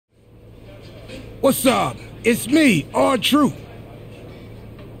What's up? It's me, R-Truth.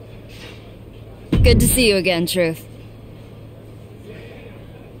 Good to see you again, Truth.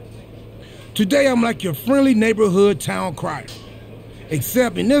 Today I'm like your friendly neighborhood town crier.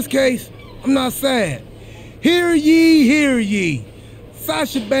 Except in this case, I'm not sad. Hear ye, hear ye.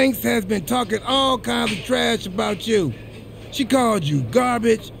 Sasha Banks has been talking all kinds of trash about you. She called you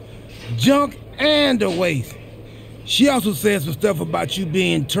garbage, junk, and a waste. She also said some stuff about you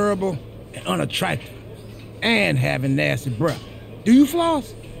being terrible and unattractive, and having nasty breath. Do you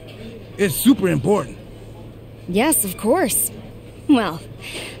floss? It's super important. Yes, of course. Well,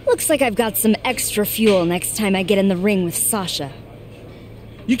 looks like I've got some extra fuel next time I get in the ring with Sasha.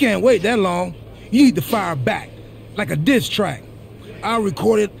 You can't wait that long. You need to fire back, like a diss track. I'll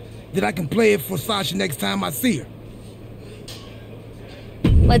record it, that I can play it for Sasha next time I see her.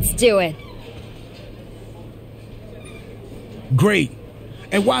 Let's do it. Great.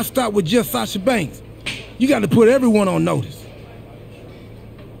 And why start with just Sasha Banks? You got to put everyone on notice.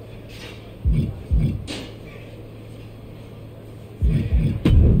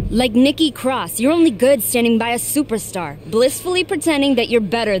 Like Nikki Cross, you're only good standing by a superstar, blissfully pretending that you're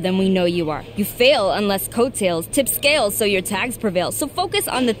better than we know you are. You fail unless coattails tip scales so your tags prevail. So focus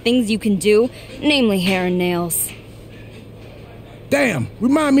on the things you can do, namely hair and nails. Damn,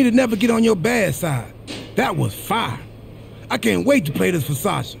 remind me to never get on your bad side. That was fire. I can't wait to play this for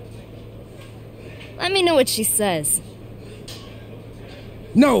Sasha. Let me know what she says.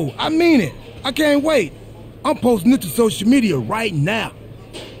 No, I mean it. I can't wait. I'm posting it to social media right now.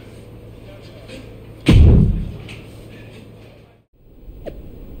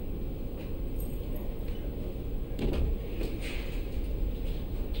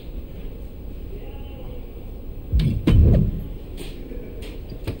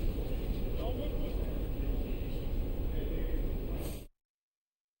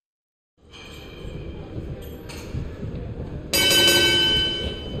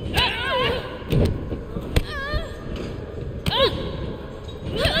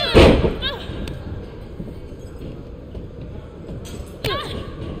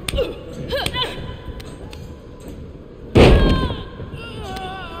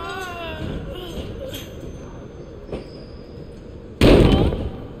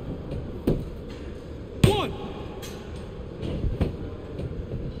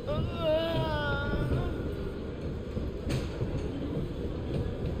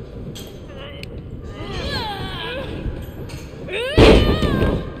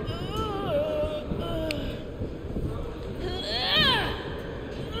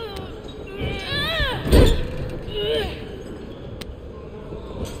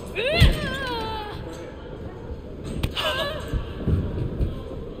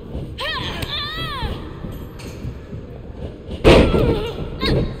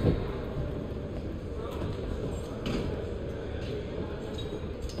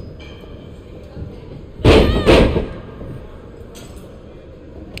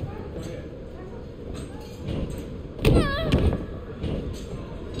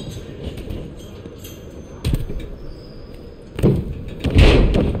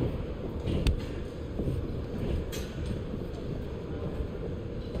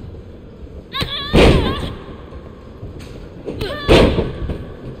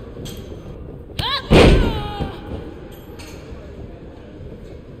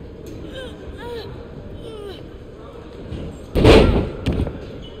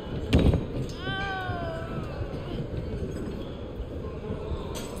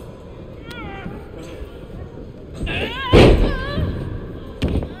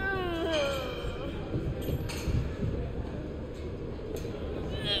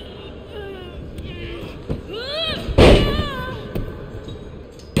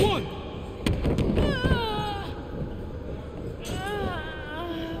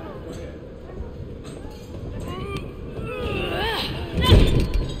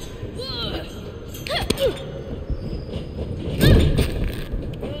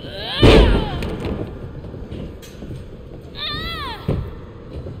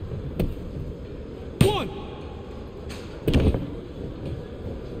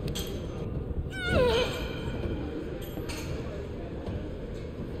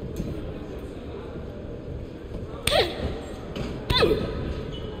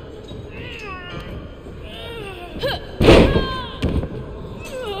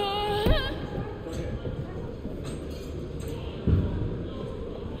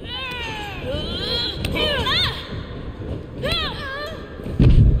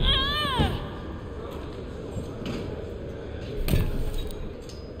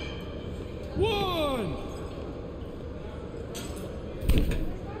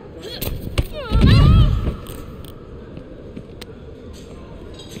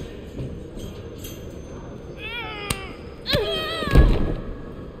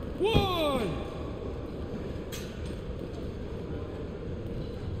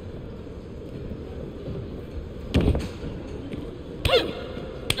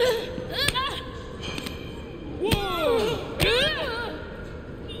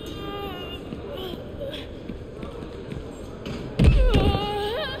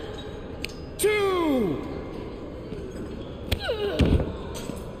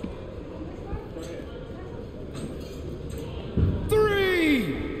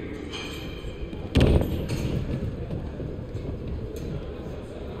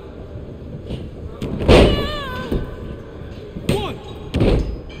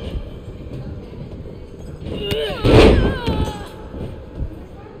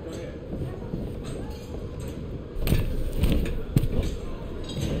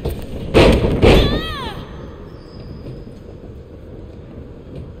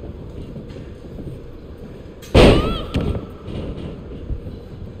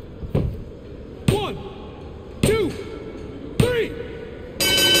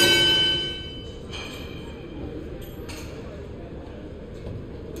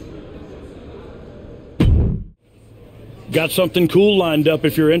 Got something cool lined up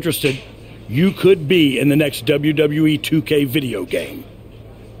if you're interested. You could be in the next WWE 2K video game.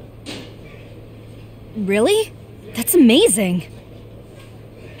 Really? That's amazing.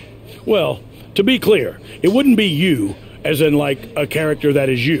 Well, to be clear, it wouldn't be you, as in like a character that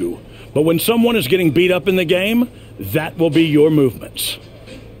is you. But when someone is getting beat up in the game, that will be your movements.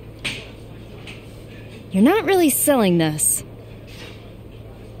 You're not really selling this.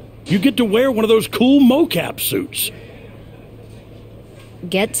 You get to wear one of those cool mocap suits.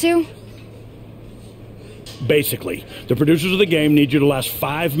 Get to? Basically, the producers of the game need you to last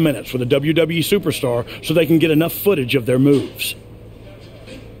 5 minutes with a WWE superstar so they can get enough footage of their moves.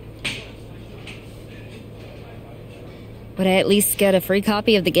 Would I at least get a free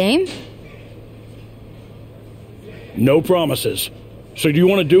copy of the game? No promises. So do you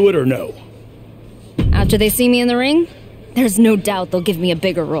want to do it or no? After they see me in the ring, there's no doubt they'll give me a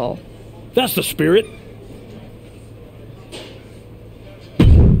bigger role. That's the spirit.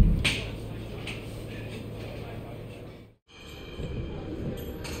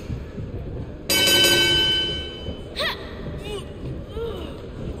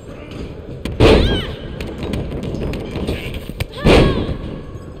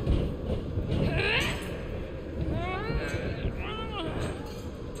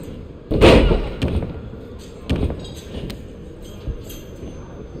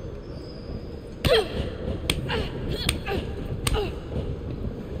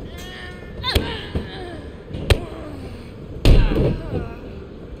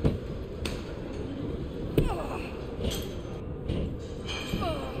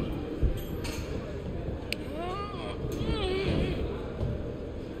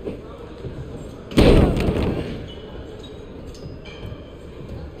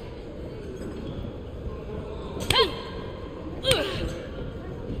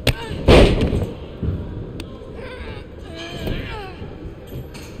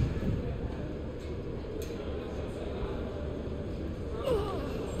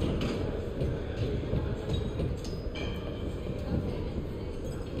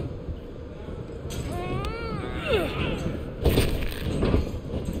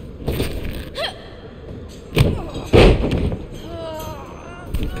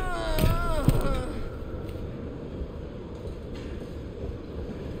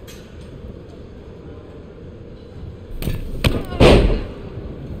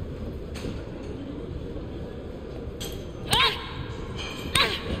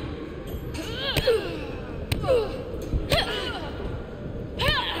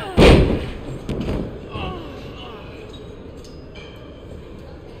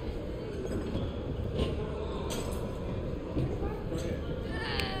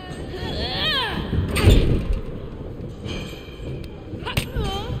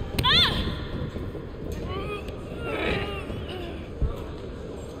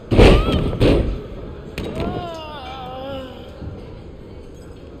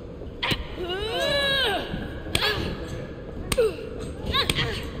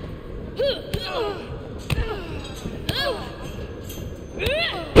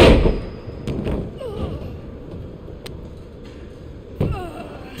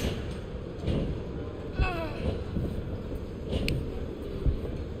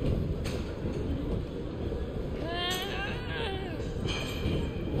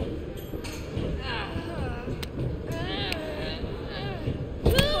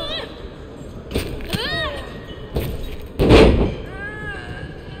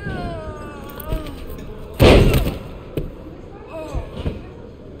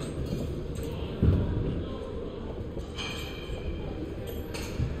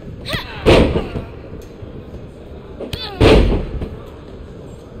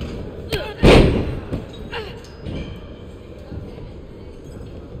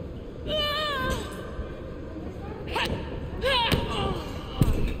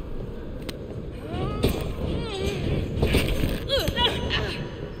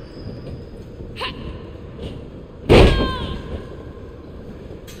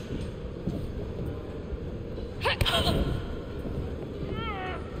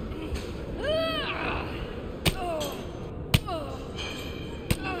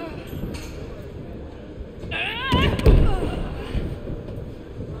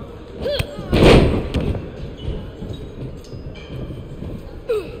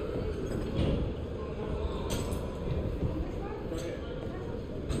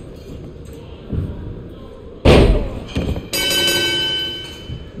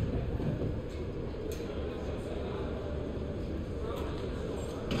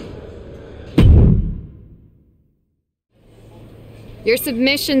 Your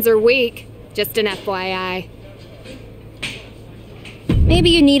submissions are weak, just an FYI. Maybe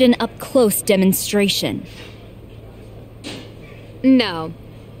you need an up-close demonstration. No.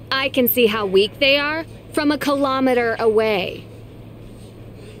 I can see how weak they are from a kilometer away.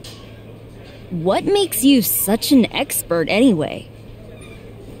 What makes you such an expert anyway?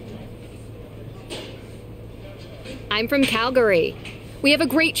 I'm from Calgary. We have a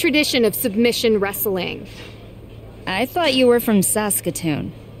great tradition of submission wrestling. I thought you were from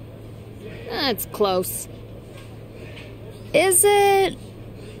Saskatoon. That's close. Is it?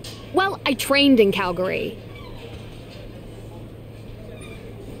 Well, I trained in Calgary.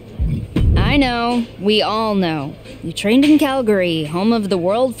 I know. We all know. You trained in Calgary, home of the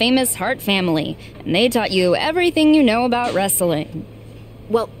world-famous Hart family, and they taught you everything you know about wrestling.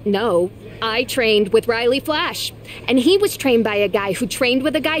 Well, no. I trained with Riley Flash, and he was trained by a guy who trained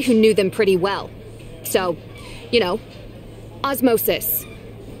with a guy who knew them pretty well. So, you know, osmosis.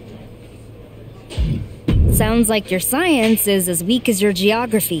 Sounds like your science is as weak as your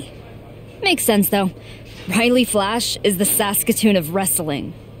geography. Makes sense, though. Riley Flash is the Saskatoon of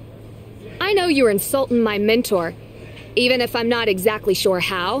wrestling. I know you're insulting my mentor, even if I'm not exactly sure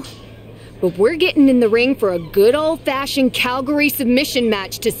how. But we're getting in the ring for a good old-fashioned Calgary submission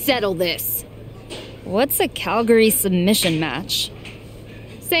match to settle this. What's a Calgary submission match?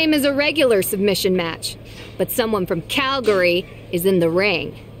 Same as a regular submission match, but someone from Calgary is in the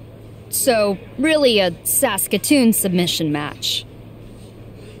ring. So, really a Saskatoon submission match.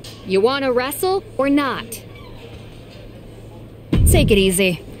 You want to wrestle or not? Take it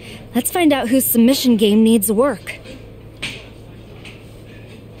easy. Let's find out whose submission game needs work.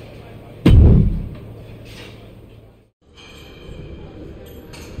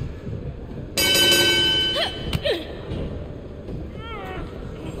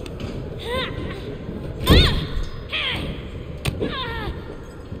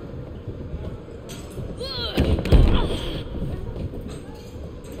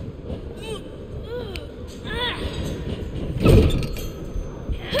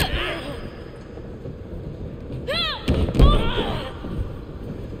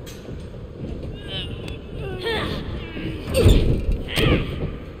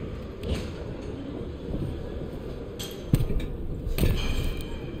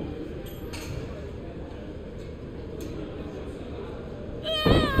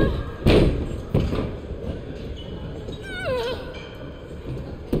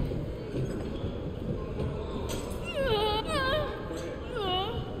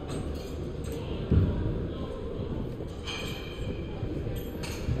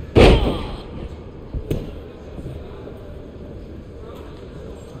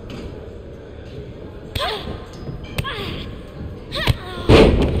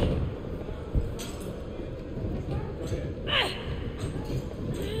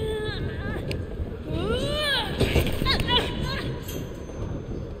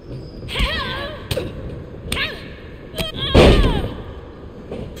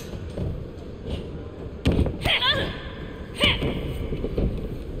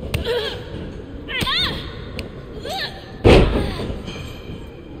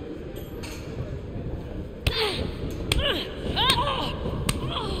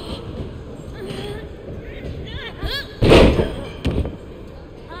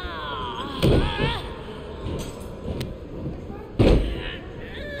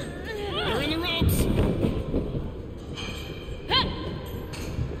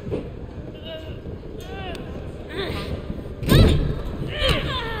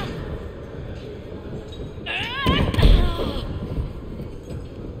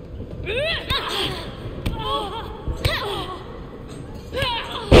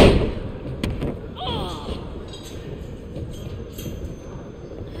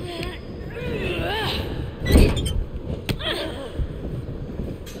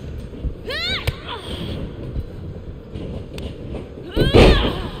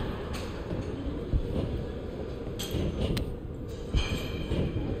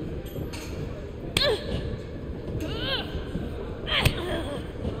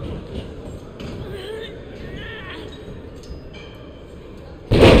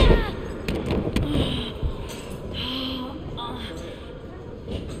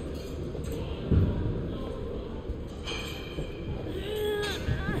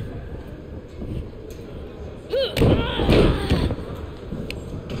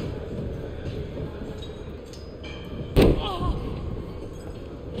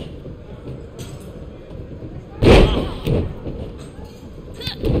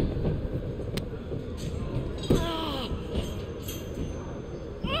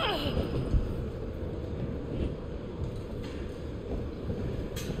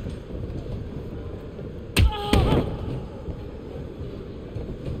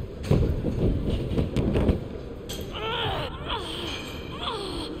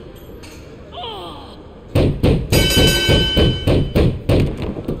 Bye.